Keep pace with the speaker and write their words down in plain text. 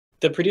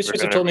The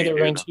producers have told me that we're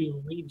going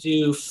to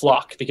redo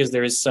Flock because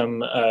there is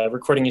some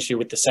recording issue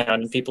with the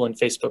sound, and people in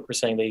Facebook were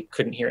saying they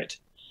couldn't hear it.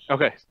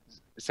 Okay,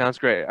 sounds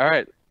great. All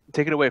right,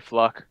 take it away,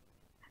 Flock.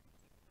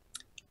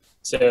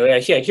 So yeah,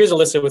 here's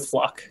Alyssa with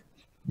Flock.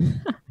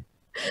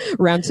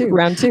 Round two.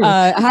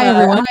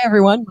 Hi,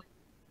 everyone.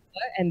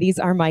 And these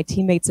are my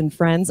teammates and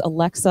friends,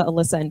 Alexa,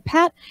 Alyssa, and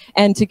Pat.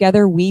 And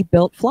together we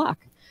built Flock.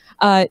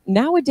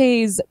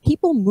 Nowadays,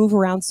 people move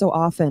around so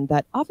often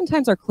that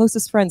oftentimes our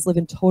closest friends live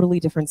in totally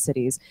different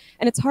cities.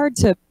 And it's hard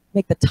to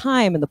make the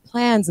time and the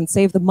plans and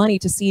save the money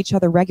to see each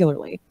other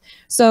regularly.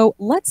 So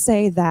let's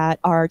say that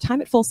our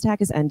time at Full Stack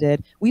has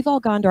ended. We've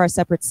all gone to our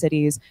separate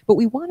cities, but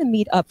we want to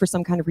meet up for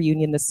some kind of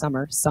reunion this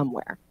summer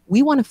somewhere.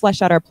 We want to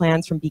flesh out our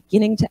plans from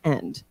beginning to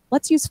end.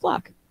 Let's use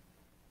Flock.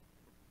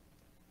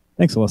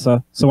 Thanks,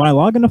 Alyssa. So when I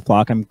log into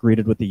Flock, I'm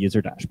greeted with the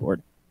user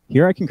dashboard.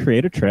 Here I can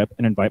create a trip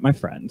and invite my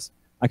friends.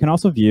 I can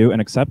also view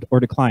and accept or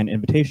decline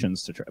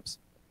invitations to trips.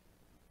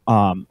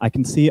 I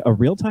can see a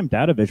real-time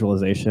data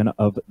visualization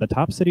of the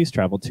top cities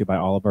traveled to by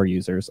all of our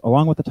users,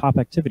 along with the top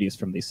activities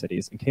from these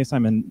cities in case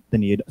I'm in the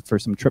need for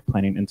some trip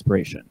planning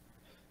inspiration.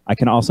 I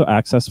can also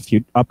access a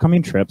few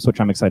upcoming trips, which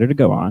I'm excited to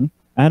go on,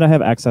 and I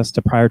have access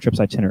to prior trips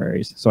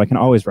itineraries, so I can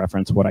always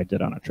reference what I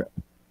did on a trip.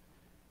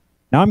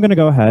 Now I'm going to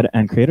go ahead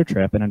and create a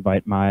trip and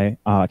invite my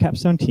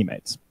Capstone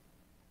teammates.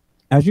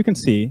 As you can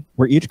see,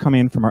 we're each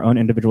coming from our own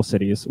individual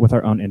cities with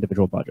our own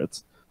individual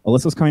budgets.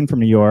 Alyssa's coming from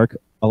New York,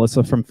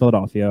 Alyssa from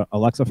Philadelphia,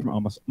 Alexa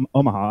from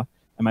Omaha,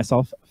 and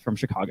myself from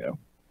Chicago.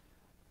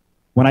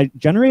 When I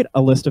generate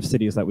a list of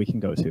cities that we can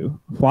go to,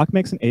 Flock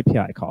makes an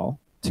API call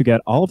to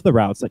get all of the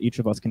routes that each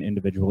of us can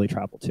individually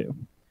travel to.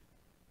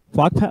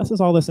 Flock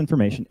passes all this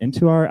information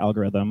into our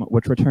algorithm,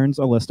 which returns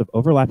a list of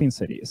overlapping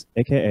cities,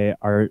 aka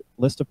our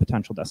list of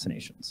potential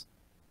destinations.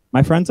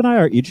 My friends and I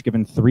are each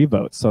given 3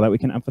 votes so that we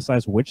can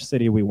emphasize which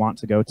city we want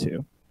to go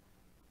to.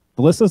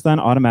 The list is then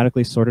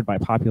automatically sorted by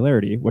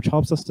popularity, which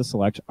helps us to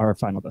select our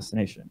final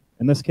destination,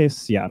 in this case,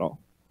 Seattle.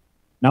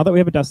 Now that we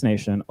have a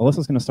destination,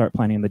 Alyssa's going to start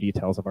planning the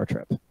details of our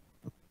trip.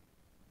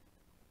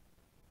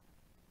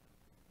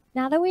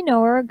 Now that we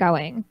know where we're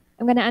going,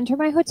 I'm going to enter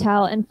my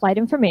hotel and flight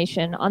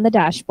information on the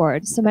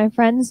dashboard so my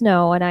friends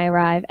know when I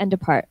arrive and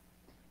depart.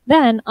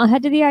 Then I'll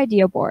head to the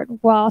idea board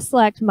where I'll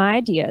select my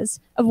ideas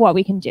of what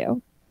we can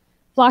do.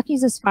 Flock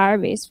uses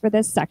Firebase for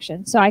this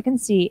section so I can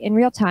see in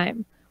real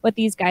time what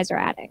these guys are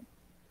adding.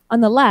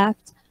 On the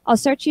left, I'll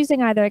search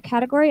using either a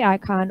category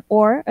icon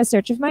or a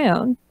search of my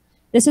own.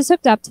 This is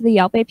hooked up to the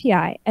Yelp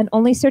API and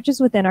only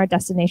searches within our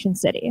destination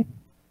city.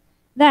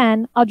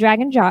 Then I'll drag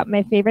and drop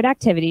my favorite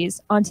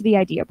activities onto the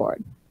idea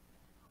board.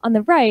 On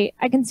the right,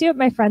 I can see what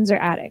my friends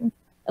are adding.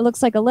 It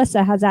looks like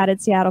Alyssa has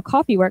added Seattle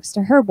Coffee Works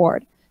to her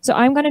board, so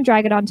I'm going to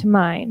drag it onto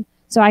mine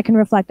so I can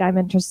reflect I'm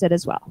interested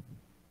as well.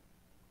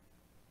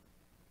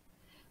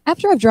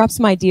 After I've dropped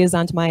some ideas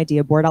onto my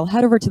idea board, I'll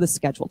head over to the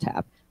Schedule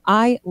tab.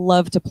 I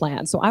love to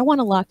plan, so I want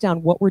to lock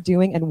down what we're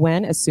doing and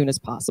when as soon as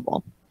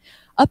possible.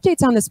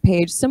 Updates on this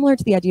page, similar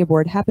to the idea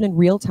board, happen in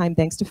real time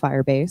thanks to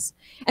Firebase.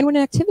 And when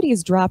an activity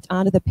is dropped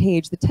onto the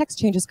page, the text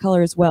changes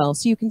color as well,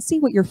 so you can see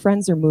what your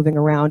friends are moving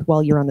around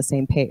while you're on the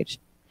same page.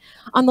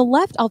 On the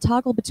left, I'll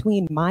toggle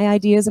between my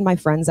ideas and my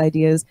friends'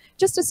 ideas,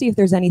 just to see if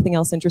there's anything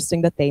else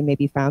interesting that they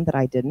maybe found that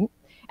I didn't.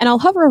 And I'll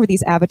hover over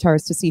these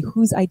avatars to see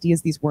whose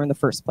ideas these were in the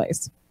first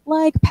place.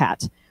 Like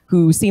Pat,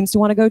 who seems to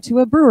want to go to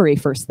a brewery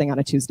first thing on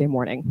a Tuesday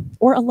morning.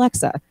 Or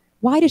Alexa,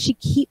 why does she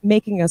keep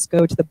making us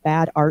go to the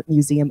Bad Art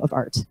Museum of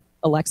Art?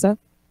 Alexa?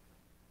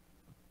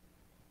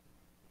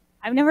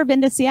 I've never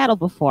been to Seattle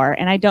before,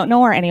 and I don't know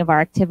where any of our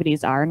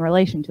activities are in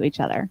relation to each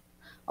other.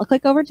 I'll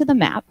click over to the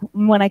map,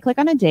 and when I click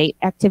on a date,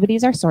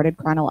 activities are sorted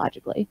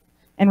chronologically,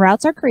 and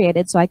routes are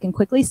created so I can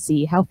quickly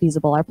see how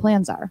feasible our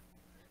plans are.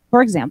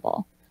 For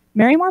example,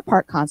 Marymore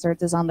Park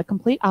Concerts is on the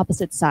complete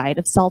opposite side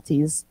of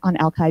Salty's on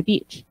Alki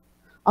Beach.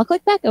 I'll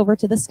click back over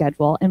to the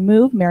schedule and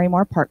move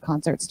Marymore Park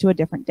Concerts to a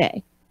different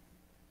day.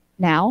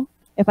 Now,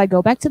 if I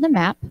go back to the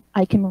map,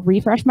 I can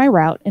refresh my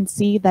route and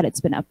see that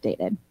it's been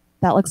updated.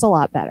 That looks a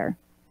lot better.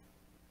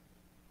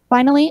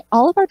 Finally,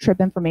 all of our trip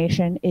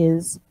information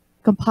is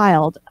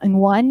compiled in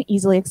one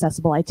easily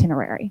accessible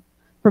itinerary.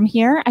 From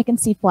here, I can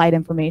see flight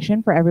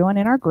information for everyone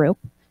in our group,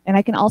 and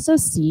I can also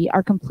see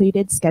our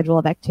completed schedule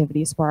of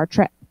activities for our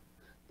trip.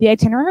 The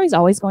itinerary is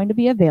always going to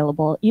be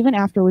available even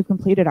after we've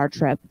completed our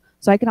trip,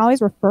 so I can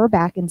always refer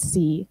back and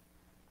see,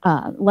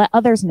 let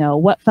others know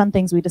what fun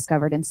things we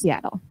discovered in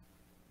Seattle.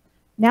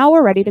 Now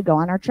we're ready to go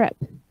on our trip.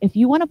 If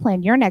you want to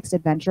plan your next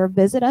adventure,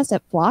 visit us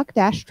at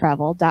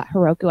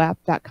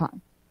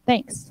flock-travel.herokuapp.com.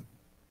 Thanks.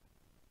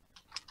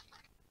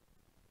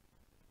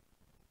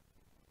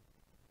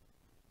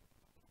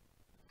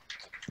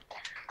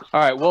 All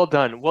right, well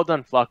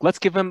done, Flock. Let's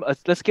give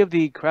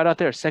the crowd out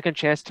there a second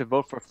chance to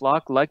vote for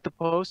Flock. Like the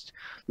post,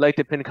 like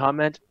the pinned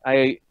comment.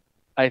 I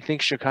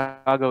think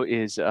Chicago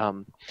is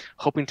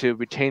hoping to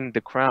retain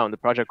the crown, the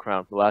project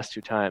crown, the last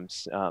 2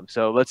 times.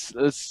 So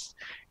let's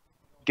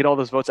get all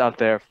those votes out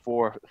there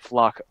for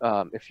Flock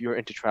if you're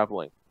into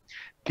traveling.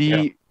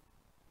 Okay,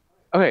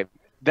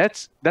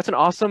 that's an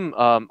awesome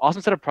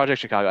awesome set of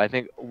projects, Chicago. I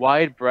think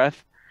wide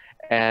breadth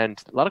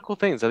and a lot of cool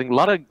things. I think a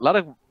lot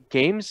of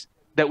games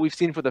that we've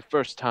seen for the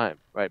first time,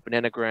 right?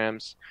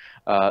 Bananagrams,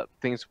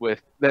 things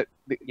with that,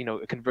 you know,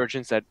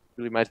 convergence that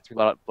really reminds me a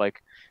lot of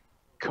like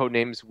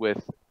codenames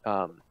with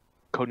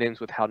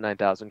HAL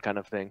 9000 kind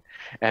of thing,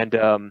 and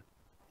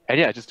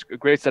yeah, just a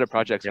great set of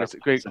projects. Yeah. It's a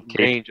great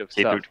range of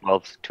K stuff. through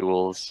 12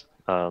 tools.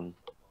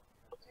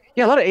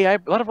 Yeah, a lot of AI, a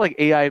lot of like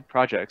AI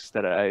projects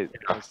that I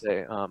would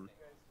say.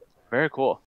 Very cool.